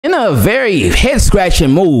In a very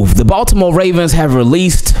head-scratching move, the Baltimore Ravens have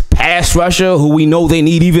released pass rusher, who we know they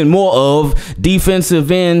need even more of,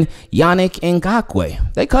 defensive end Yannick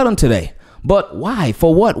Ngakoue. They cut him today. But why?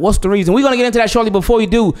 For what? What's the reason? We're going to get into that shortly. Before you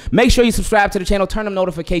do, make sure you subscribe to the channel, turn them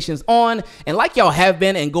notifications on, and like y'all have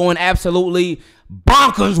been and going absolutely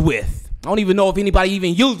bonkers with. I don't even know if anybody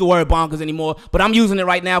even used the word bonkers anymore, but I'm using it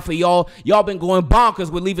right now for y'all. Y'all been going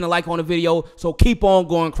bonkers with leaving a like on the video, so keep on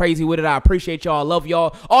going crazy with it. I appreciate y'all. I love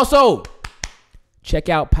y'all. Also, check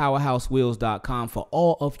out powerhousewheels.com for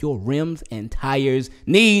all of your rims and tires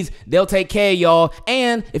needs. They'll take care of y'all.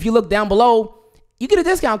 And if you look down below, you get a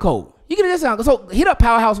discount code. You get a discount. So hit up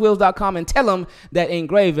powerhousewheels.com and tell them that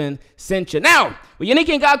Ingraven sent you. Now, with Yannick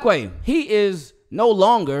Ngakoue, he is no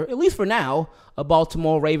longer, at least for now, a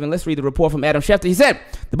Baltimore Raven. Let's read the report from Adam Schefter. He said,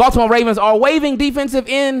 the Baltimore Ravens are waiving defensive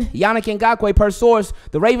end Yannick Ngakoue. Per source,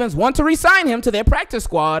 the Ravens want to re-sign him to their practice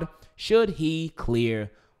squad should he clear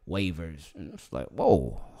waivers. And it's like,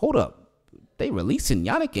 whoa, hold up. They releasing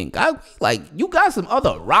Yannick Ngakoue? Like, you got some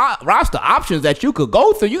other roster options that you could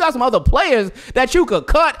go through. You got some other players that you could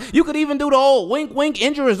cut. You could even do the old wink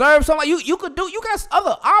injury reserve. Something like you got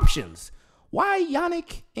other options. Why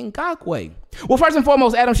Yannick Ngakoue? Well, first and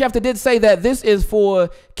foremost, Adam Schefter did say that this is for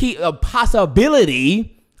a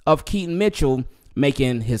possibility of Keaton Mitchell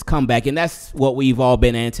making his comeback, and that's what we've all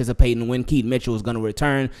been anticipating when Keaton Mitchell is going to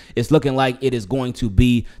return. It's looking like it is going to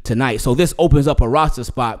be tonight. So this opens up a roster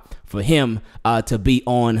spot for him to be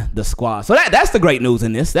on the squad. So that's the great news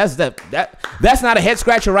in this. That's not a head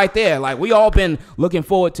scratcher right there. Like, we all been looking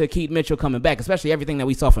forward to Keaton Mitchell coming back, especially everything that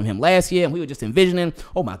we saw from him last year, and we were just envisioning,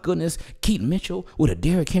 oh my goodness, Keaton Mitchell with a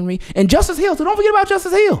Derrick Henry and Justice Hill. So don't forget about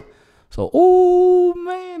Justice Hill. So, oh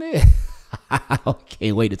man, I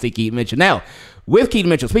can't wait to see Keaton Mitchell. Now, with Keaton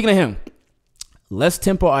Mitchell, speaking of him, let's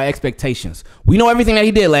temper our expectations. We know everything that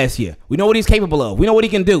he did last year. We know what he's capable of. We know what he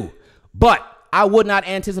can do. But I would not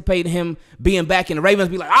anticipate him being back in the Ravens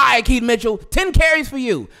be like, all right, Keaton Mitchell, 10 carries for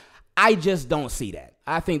you. I just don't see that.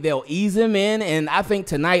 I think they'll ease him in, and I think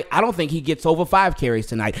tonight, I don't think he gets over 5 carries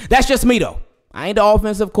tonight. That's just me, though. I ain't the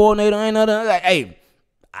offensive coordinator. I ain't nothing. Like, hey,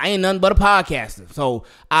 I ain't nothing but a podcaster, so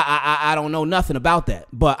I don't know nothing about that.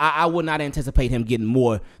 But I would not anticipate him getting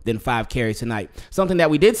more than 5 carries tonight. Something that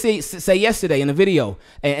we did say yesterday in the video,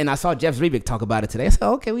 and I saw Jeff Zrebick talk about it today. I said,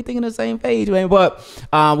 okay, we thinking the same page, man. But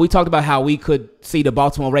we talked about how we could see the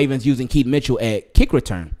Baltimore Ravens using Keaton Mitchell at kick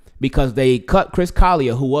return because they cut Chris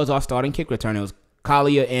Collier, who was our starting kick returner. It was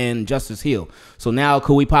Collier and Justice Hill. So now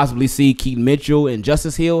could we possibly see Keaton Mitchell and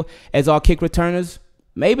Justice Hill as our kick returners?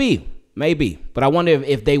 Maybe. But I wonder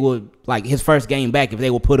if they would, like his first game back, if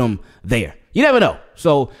they will put him there. You never know.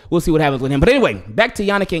 So we'll see what happens with him. But anyway, back to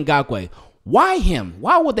Yannick Ngakoue. Why him?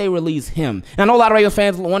 Why would they release him? And I know a lot of Ravens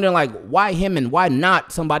fans wondering, like, why him and why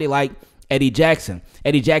not somebody like Eddie Jackson?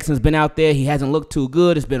 Eddie Jackson's been out there. He hasn't looked too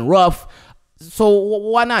good. It's been rough. So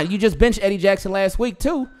why not? You just benched Eddie Jackson last week,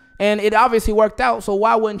 too. And it obviously worked out. So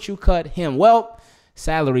why wouldn't you cut him? Well,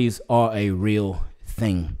 salaries are a real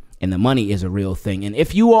thing. And the money is a real thing. And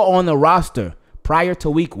if you are on the roster prior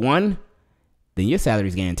to week 1, then your salary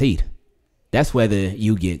is guaranteed. That's whether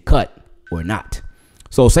you get cut or not.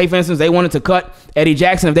 So say, for instance, they wanted to cut Eddie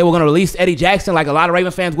Jackson. If they were going to release Eddie Jackson like a lot of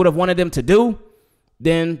Ravens fans would have wanted them to do,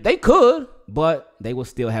 then they could, but they will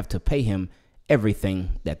still have to pay him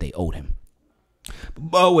everything that they owed him.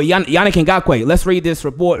 But with Yannick Ngakoue, let's read this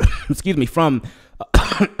report, from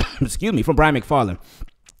Brian McFarland.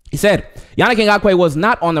 He said, Yannick Ngakoue was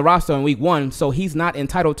not on the roster in week 1, so he's not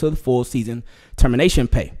entitled to the full season termination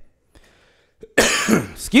pay.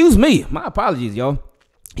 Excuse me. My apologies, y'all.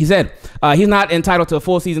 He said he's not entitled to a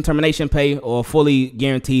full season termination pay or fully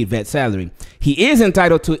guaranteed vet salary. He is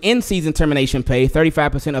entitled to in-season termination pay,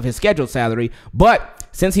 35% of his scheduled salary, but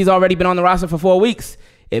since he's already been on the roster for 4 weeks,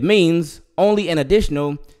 it means only an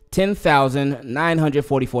additional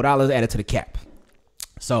 $10,944 added to the cap.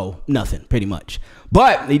 So nothing, pretty much.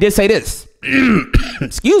 But he did say this.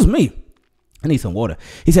 Excuse me. I need some water.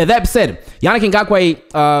 He said, that said, Yannick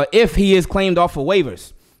Ngakoue, if he is claimed off for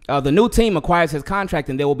waivers, the new team acquires his contract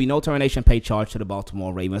and there will be no termination pay charged to the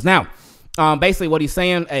Baltimore Ravens. Now, basically what he's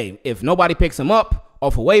saying, hey, if nobody picks him up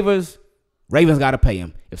off of waivers, Ravens got to pay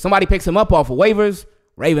him. If somebody picks him up off of waivers,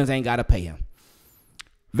 Ravens ain't got to pay him.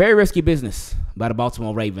 Very risky business by the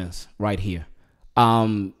Baltimore Ravens right here.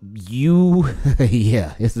 Yeah,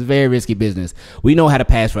 it's a very risky business. We know how the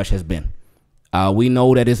pass rush has been. We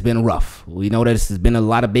know that it's been rough. We know that there's been a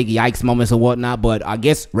lot of big yikes moments and whatnot, but I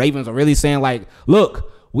guess Ravens are really saying, like,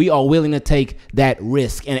 look, we are willing to take that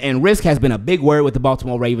risk. And risk has been a big word with the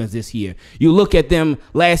Baltimore Ravens this year. You look at them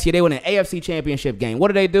last year, they were in an AFC championship game. What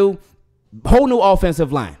did they do? Whole new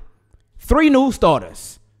offensive line. 3 new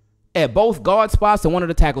starters. at both guard spots and one of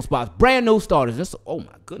the tackle spots. Brand new starters. Just, oh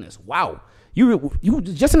my goodness, wow. You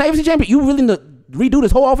just in the AFC Championship, you really need to redo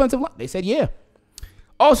this whole offensive line? They said, yeah.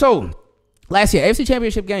 Also, last year, AFC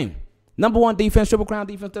Championship game, #1 defense, Triple Crown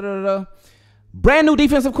defense, brand new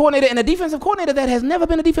defensive coordinator, and a defensive coordinator that has never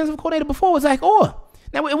been a defensive coordinator before was Zach Orr.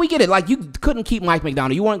 Now, we get it. Like, you couldn't keep Mike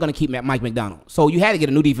McDonald. You weren't going to keep Mike McDonald. So you had to get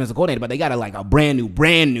a new defensive coordinator, but they got a brand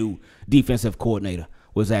new defensive coordinator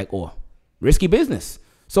with Zach Orr. Risky business.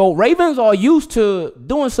 So Ravens are used to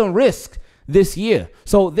doing some risk this year.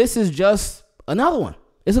 So this is just another one.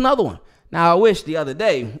 It's another one. Now, I wish the other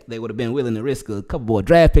day they would have been willing to risk a couple more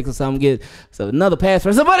draft picks or something, get another pass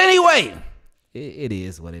rusher. But anyway, it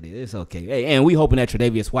is what it is. It's okay. Hey, and we hoping that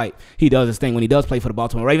Tre'Davious White, he does his thing when he does play for the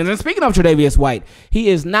Baltimore Ravens. And speaking of Tre'Davious White, he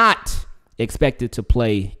is not expected to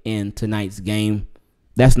play in tonight's game.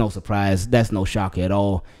 That's no surprise. That's no shock at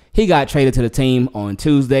all. He got traded to the team on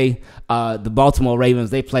Tuesday. The Baltimore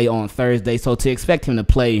Ravens, they play on Thursday. So to expect him to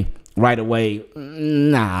play right away,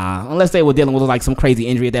 nah. Unless they were dealing with like some crazy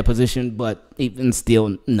injury at that position. But even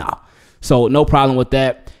still, nah. So no problem with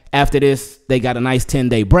that. After this, they got a nice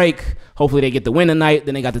 10-day break. Hopefully they get the win tonight.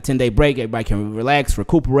 Then they got the 10-day break. Everybody can relax,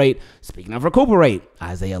 recuperate. Speaking of recuperate,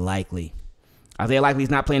 Isaiah Likely. Isaiah Likely's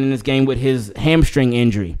not playing in this game with his hamstring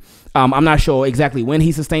injury. I'm not sure exactly when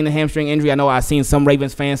he sustained the hamstring injury. I know I've seen some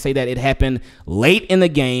Ravens fans say that it happened late in the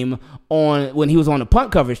game when he was on the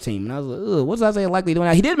punt coverage team. And I was like, what's Isaiah Likely doing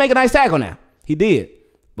now? He did make a nice tackle now. He did.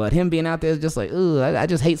 But him being out there is just like, I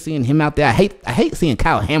just hate seeing him out there. I hate seeing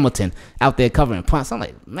Kyle Hamilton out there covering punts. I'm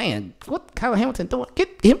like, man, what Kyle Hamilton doing?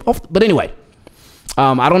 Get him off. But anyway,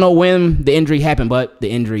 I don't know when the injury happened, but the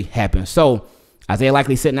injury happened. So Isaiah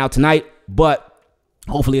Likely sitting out tonight, but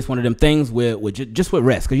hopefully it's one of them things where just with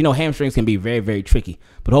rest, because hamstrings can be very, very tricky.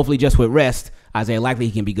 But hopefully just with rest, Isaiah Likely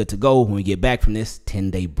he can be good to go when we get back from this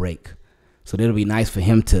 10-day break. So that'll be nice for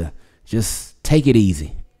him to just take it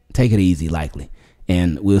easy. Take it easy, Likely.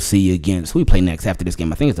 And we'll see you again. So we play next after this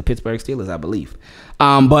game. I think it's the Pittsburgh Steelers, I believe.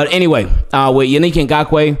 But anyway, with Yannick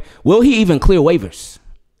Ngakoue, will he even clear waivers?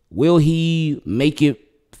 Will he make it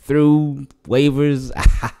through waivers?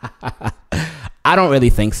 I don't really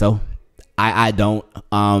think so. I don't.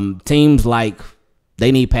 Teams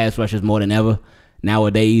they need pass rushers more than ever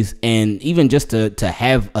nowadays. And even just to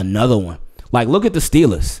have another one. Like, look at the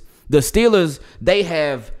Steelers. The Steelers, they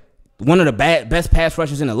have one of the best pass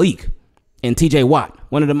rushers in the league. And TJ Watt,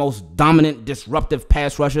 one of the most dominant, disruptive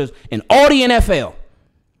pass rushers in all the NFL.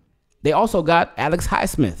 They also got Alex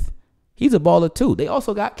Highsmith. He's a baller too. They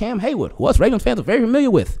also got Cam Hayward, who us Ravens fans are very familiar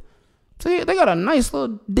with. See, they got a nice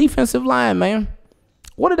little defensive line, man.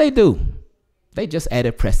 What did they do? They just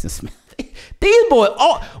added Preston Smith. These boys,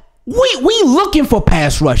 we looking for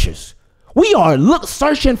pass rushers. We are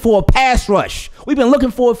searching for a pass rush. We've been looking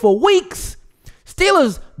for it for weeks.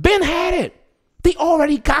 Steelers been had it. They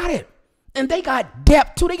already got it. And they got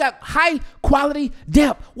depth, too. They got high-quality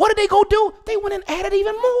depth. What did they go do? They went and added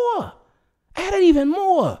even more. Added even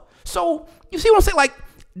more. So, you see what I'm saying? Like,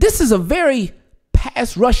 this is a very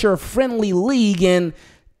pass rusher-friendly league, and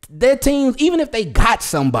their teams, even if they got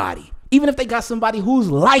somebody who's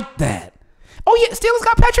like that. Oh, yeah, Steelers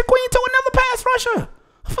got Patrick Queen, too, another pass rusher.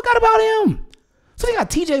 I forgot about him. So they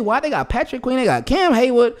got TJ Watt, they got Patrick Queen, they got Cam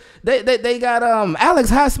Hayward, they got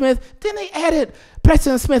Alex Highsmith. Then they added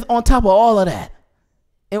Preston Smith on top of all of that.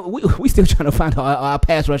 And we still trying to find our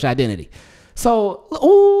pass rush identity. So,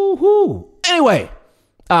 anyway,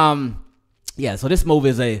 yeah, so this move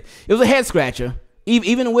it was a head scratcher.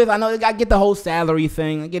 Even with, I know they got to get the whole salary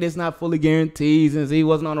thing. I get it's not fully guaranteed since he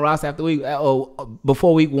wasn't on the roster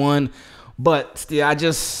before week 1. But still,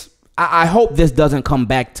 I hope this doesn't come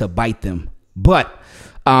back to bite them. But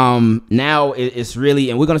now it's really,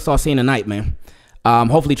 and we're going to start seeing tonight, man.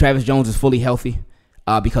 Hopefully Travis Jones is fully healthy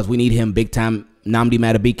because we need him big time. Nnamdi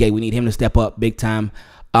Madubuike, we need him to step up big time.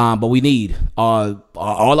 But we need all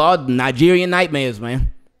our Nigerian nightmares,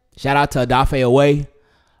 man. Shout out to Adafe Away,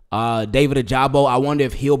 David Ajabo. I wonder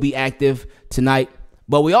if he'll be active tonight.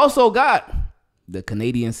 But we also got the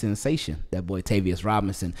Canadian sensation, that boy Tavius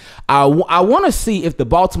Robinson. I want to see if the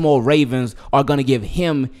Baltimore Ravens are going to give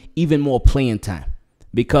him even more playing time.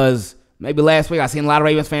 Because maybe last week I seen a lot of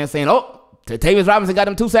Ravens fans saying, Tavius Robinson got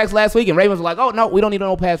him 2 sacks last week, and Ravens were like, no, we don't need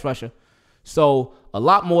no pass rusher. So a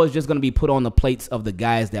lot more is just going to be put on the plates of the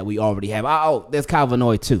guys that we already have. There's Kyle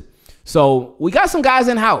Vanoy too. So we got some guys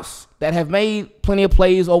in-house that have made plenty of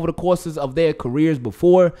plays over the courses of their careers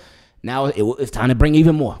before. Now it's time to bring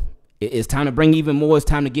even more. It's time to bring even more. It's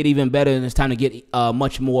time to get even better, and it's time to get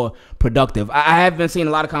much more productive. I have been seeing a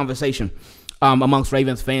lot of conversation amongst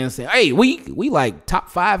Ravens fans saying, hey, we like top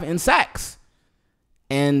 5 in sacks.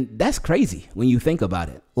 And that's crazy when you think about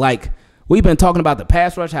it. Like, we've been talking about the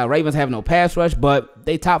pass rush, how Ravens have no pass rush, but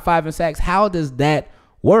they top 5 in sacks. How does that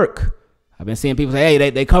work? I've been seeing people say, hey,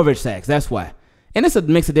 they coverage sacks. That's why. And it's a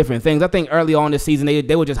mix of different things. I think early on this season,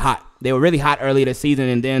 they were just hot. They were really hot early this season,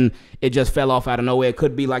 and then it just fell off out of nowhere. It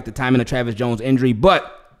could be like the timing of Travis Jones' injury.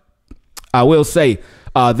 But I will say,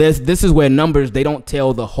 this is where numbers, they don't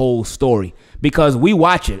tell the whole story. Because we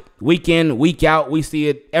watch it week in, week out. We see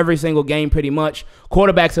it every single game pretty much.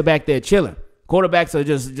 Quarterbacks are back there chilling. Quarterbacks are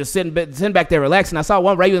just sitting back there relaxing. I saw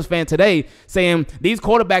one Ravens fan today saying these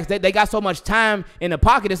quarterbacks, they got so much time in the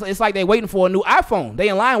pocket. It's like they're waiting for a new iPhone. They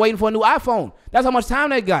in line waiting for a new iPhone. That's how much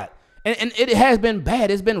time they got. And it has been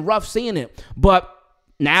bad. It's been rough seeing it. But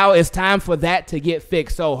now it's time for that to get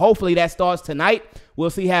fixed. So hopefully that starts tonight. We'll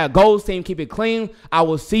see how it goes. Team, keep it clean. I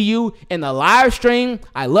will see you in the live stream.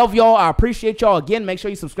 I love y'all. I appreciate y'all. Again, make sure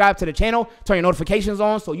you subscribe to the channel. Turn your notifications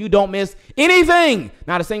on so you don't miss anything.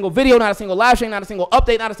 Not a single video, not a single live stream, not a single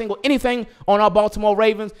update, not a single anything on our Baltimore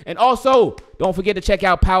Ravens. And also, don't forget to check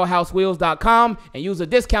out powerhousewheels.com and use a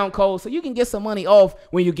discount code so you can get some money off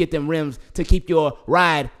when you get them rims to keep your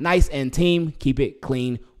ride nice. And team, keep it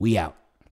clean. We out.